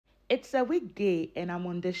It's a weekday and I'm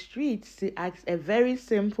on the streets to ask a very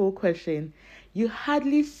simple question. You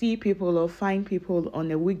hardly see people or find people on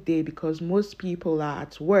a weekday because most people are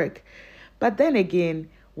at work. But then again,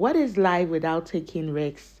 what is life without taking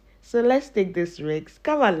risks? So let's take this risk.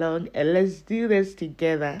 Come along and let's do this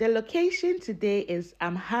together. The location today is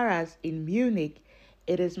Amhara's in Munich.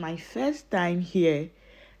 It is my first time here,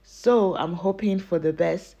 so I'm hoping for the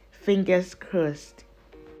best. Fingers crossed.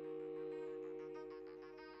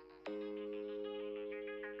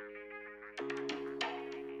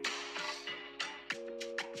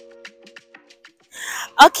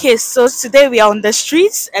 Okay, so today we are on the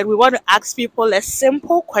streets and we want to ask people a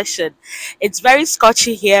simple question. It's very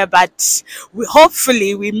scotchy here, but we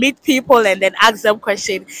hopefully we meet people and then ask them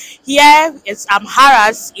question. Here is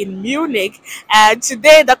Amhara's in Munich, and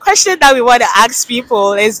today the question that we want to ask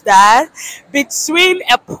people is that between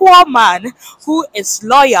a poor man who is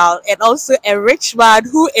loyal and also a rich man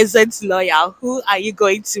who isn't loyal, who are you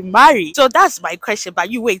going to marry? So that's my question,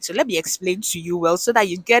 but you wait, so let me explain to you well so that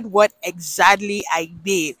you get what exactly I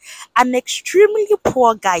mean. An extremely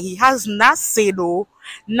poor guy, he has nothing, oh,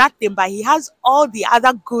 nothing, but he has all the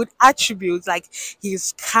other good attributes, like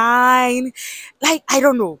he's kind, like I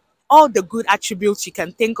don't know, all the good attributes you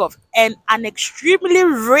can think of, and an extremely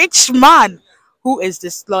rich man who is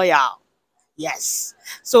disloyal. Yes.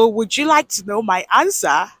 So would you like to know my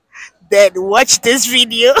answer? Then watch this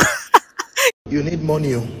video. You need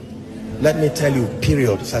money. Oh. Let me tell you,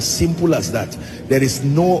 period. It's as simple as that. There is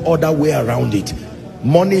no other way around it.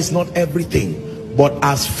 Money is not everything. But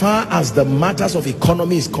as far as the matters of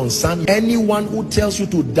economy is concerned, anyone who tells you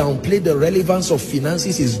to downplay the relevance of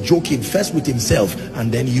finances is joking, first with himself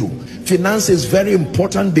and then you. Finance is very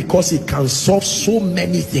important because it can solve so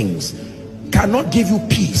many things. Cannot give you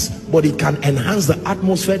peace, but it can enhance the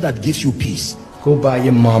atmosphere that gives you peace. Go buy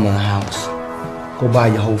your mama a house. Go buy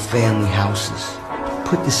your whole family houses.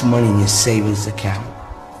 Put this money in your savings account.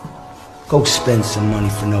 Go spend some money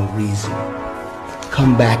for no reason.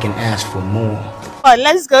 Come back and ask for more. Oh,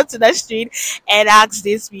 let's go to the street and ask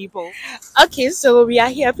these people. Okay, so we are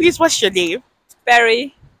here. Please, what's your name?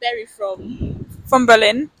 Barry Barry from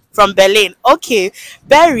Berlin. from Berlin. Okay,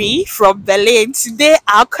 Barry from Berlin. Today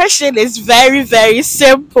our question is very, very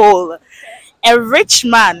simple. A rich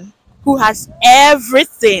man who has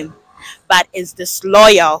everything but is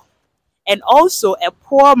disloyal, and also a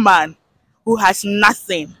poor man who has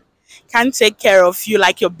nothing, can take care of you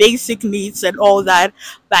like your basic needs and all that,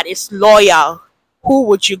 but is loyal. Who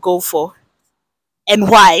would you go for and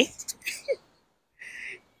why?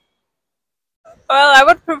 Well, I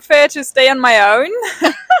would prefer to stay on my own.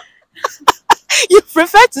 You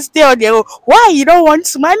prefer to stay on your own. Why? You don't want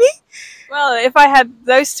money? Well, if I had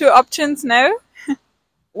those two options, no.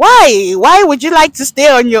 Why? Why would you like to stay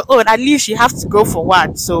on your own? At least you have to go for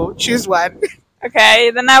one, so choose one.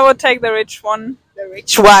 Okay, then I would take the rich one. The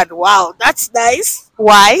rich one. Wow, that's nice.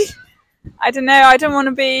 Why? I don't know. I don't want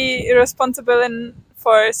to be irresponsible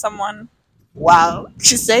for someone. Wow.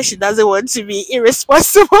 She says she doesn't want to be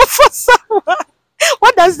irresponsible for someone.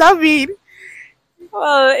 What does that mean?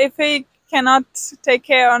 Well, if he cannot take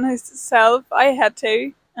care on himself, I had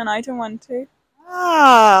to, and I don't want to.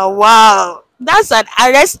 Ah, wow. That's an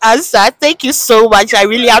honest answer. Thank you so much. I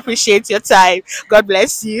really appreciate your time. God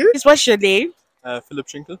bless you. What's your name? Philip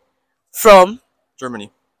Schinkel From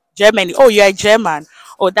Germany. Germany. Oh, you're a German.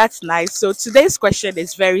 Oh, that's nice. So today's question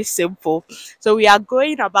is very simple. So we are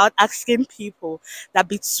going about asking people that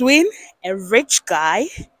between a rich guy,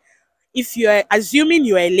 if you're assuming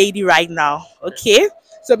you're a lady right now, okay?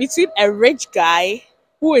 So between a rich guy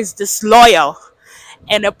who is disloyal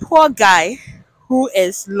and a poor guy who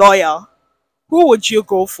is loyal, who would you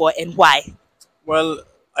go for and why? Well,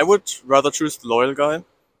 I would rather choose the loyal guy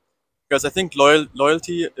because I think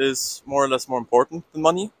loyalty is more or less more important than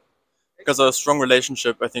money. Because a strong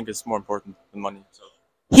relationship, I think, is more important than money. So.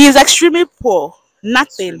 He is extremely poor.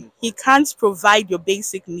 Nothing. He can't provide your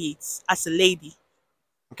basic needs as a lady.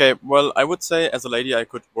 Okay, well, I would say as a lady, I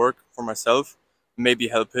could work for myself, maybe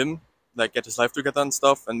help him, like get his life together and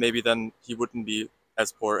stuff, and maybe then he wouldn't be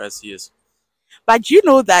as poor as he is. But you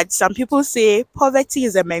know that some people say poverty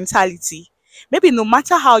is a mentality. Maybe no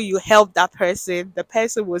matter how you help that person, the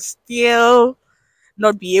person will still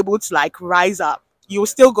not be able to like rise up. You will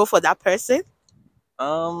still go for that person?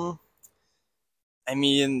 I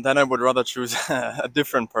mean, then I would rather choose a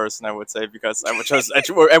different person, I would say, because I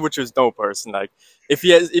would choose no person. Like, if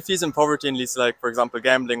he's in poverty and he's like, for example,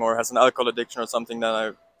 gambling or has an alcohol addiction or something,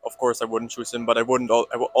 then of course I wouldn't choose him. But I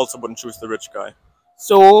also wouldn't choose the rich guy.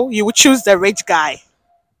 So you would choose the rich guy?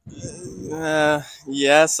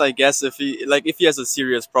 Yes, I guess if he has a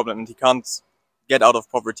serious problem and he can't get out of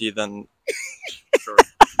poverty, then sure,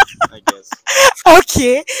 I guess.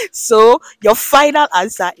 Okay, so your final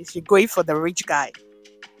answer is you're going for the rich guy.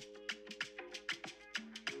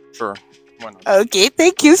 Sure, why not? Okay,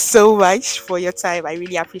 thank you so much for your time. I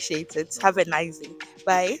really appreciate it. Have a nice day.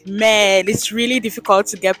 Bye. Man, it's really difficult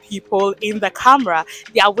to get people in the camera.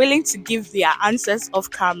 They are willing to give their answers off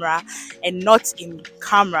camera and not in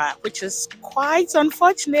camera, which is quite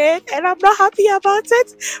unfortunate, and I'm not happy about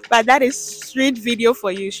it. But that is street video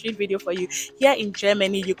for you. Street video for you. Here in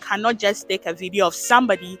Germany, you cannot just take a video of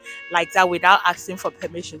somebody like that without asking for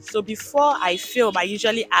permission. So before I film, I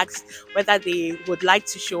usually ask whether they would like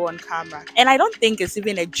to show on camera. And I don't think it's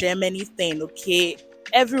even a Germany thing, okay?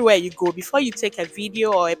 Everywhere you go, before you take a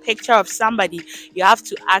video or a picture of somebody, you have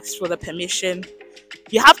to ask for the permission.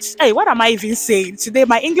 You have to, hey, what am I even saying? Today,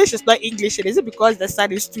 my English is not English. Is it because the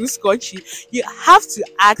sun is too scotchy? You have to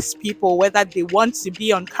ask people whether they want to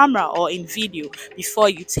be on camera or in video before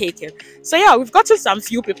you take it. So yeah, we've gotten some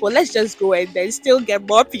few people. Let's just go and then still get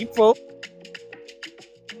more people.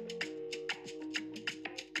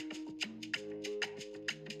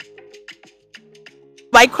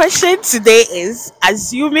 My question today is,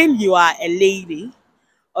 assuming you are a lady,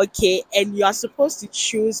 okay, and you are supposed to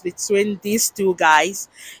choose between these two guys,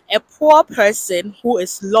 a poor person who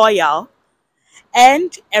is loyal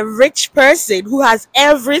and a rich person who has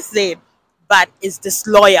everything but is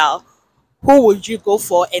disloyal, who would you go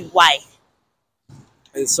for and why?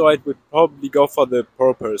 And so I would probably go for the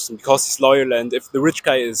poor person because he's loyal, and if the rich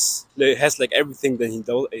guy has like everything, then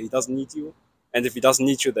he doesn't need you, and if he doesn't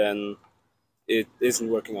need you, then it isn't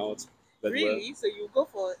working out that well. Really? So you go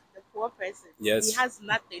for the poor person? Yes. He has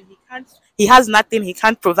nothing. He can't. He has nothing. He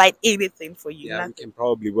can't provide anything for you. Yeah, we Nothing. can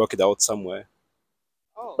probably work it out somewhere.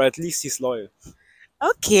 Oh. But at least he's loyal.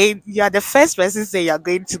 Okay, you are the first person say you're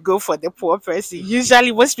going to go for the poor person.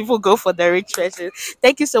 Usually, most people go for the rich person.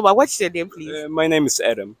 Thank you so much. What's your name, please? My name is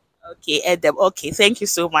Adam. Okay, Adam. Okay, thank you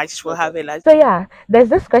so much for having us. So yeah, there's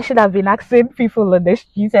this question I've been asking people on the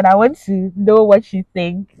streets, and I want to know what you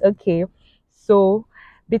think. Okay, so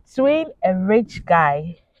between a rich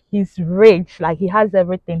guy, he's rich, like he has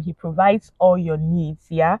everything, he provides all your needs,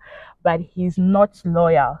 yeah, but he's not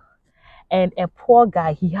loyal, and a poor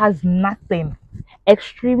guy, he has nothing,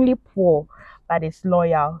 extremely poor, but is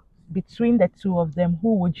loyal. Between the two of them,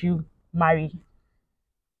 who would you marry?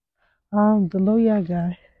 The lawyer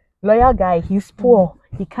guy. Loyal guy, he's poor.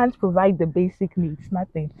 He can't provide the basic needs,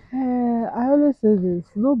 nothing. I always say this: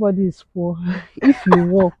 nobody is poor. If you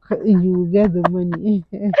work, you will get the money.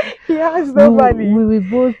 He has no money. We will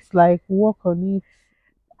both like work on it.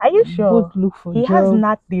 Are you sure? Both look for He job. has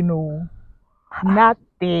nothing, no.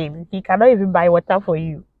 Nothing. He cannot even buy water for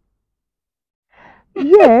you.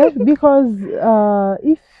 Yeah, because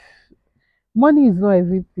if money is not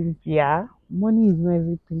everything, Yeah. money is not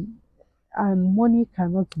everything, and money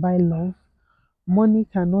cannot buy love. Money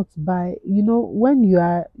cannot buy. You know, when you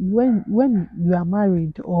are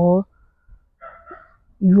married, or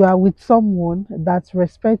you are with someone that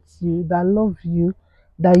respects you, that loves you,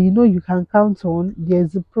 that you know you can count on.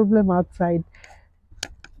 There's a problem outside,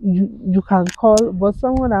 you can call, but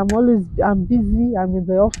someone I'm busy, I'm in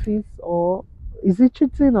the office, or is it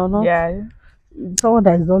cheating or not? Yeah. Someone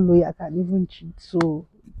that is not loyal can even cheat. So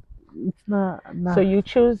it's not. So you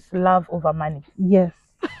choose love over money. Yes.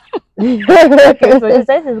 Okay, so he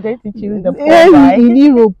says he's going to choose the poor guy. In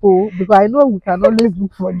Europe, because I know we can always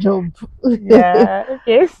look for job. Yeah.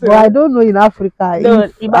 Okay. So But I don't know in Africa. no,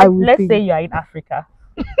 let's think say you are in Africa.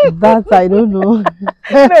 that I don't know. No,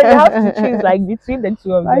 you have to choose like between the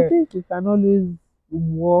two of I them. think you can always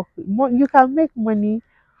work. You can make money.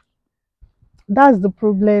 That's the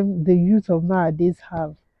problem the youth of nowadays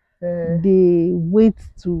have. They wait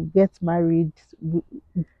to get married,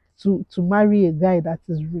 to marry a guy that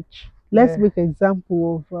is rich. Let's make an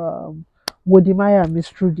example of Wodimaya and Miss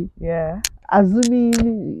Trudy. Yeah.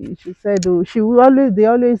 Assuming she said, oh, they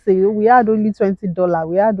always say, oh, we had only $20,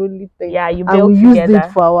 we had only 10, Yeah, you and build we used together.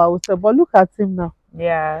 it for our hotel. But look at him now.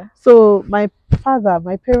 Yeah. So my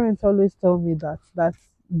parents always tell me that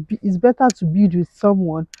it's better to build with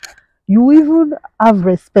someone you even have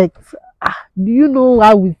respect. Do you know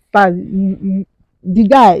how we start? The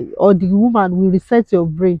guy or the woman will reset your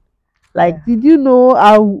brain. Like, Yeah. did you know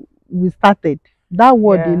how we started? That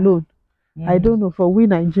word Yeah. alone. I don't know, for we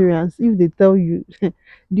Nigerians, if they tell you,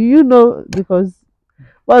 do you know? Because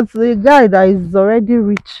but the guy that is already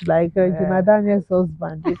rich, like Regina Daniel's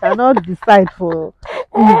husband, you cannot decide for.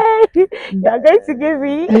 You're going to give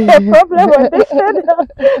me a problem on this channel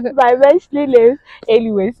by mentioning names.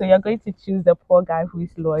 Anyway, so you're going to choose the poor guy who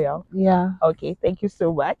is loyal. Yeah. Okay, thank you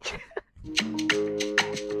so much.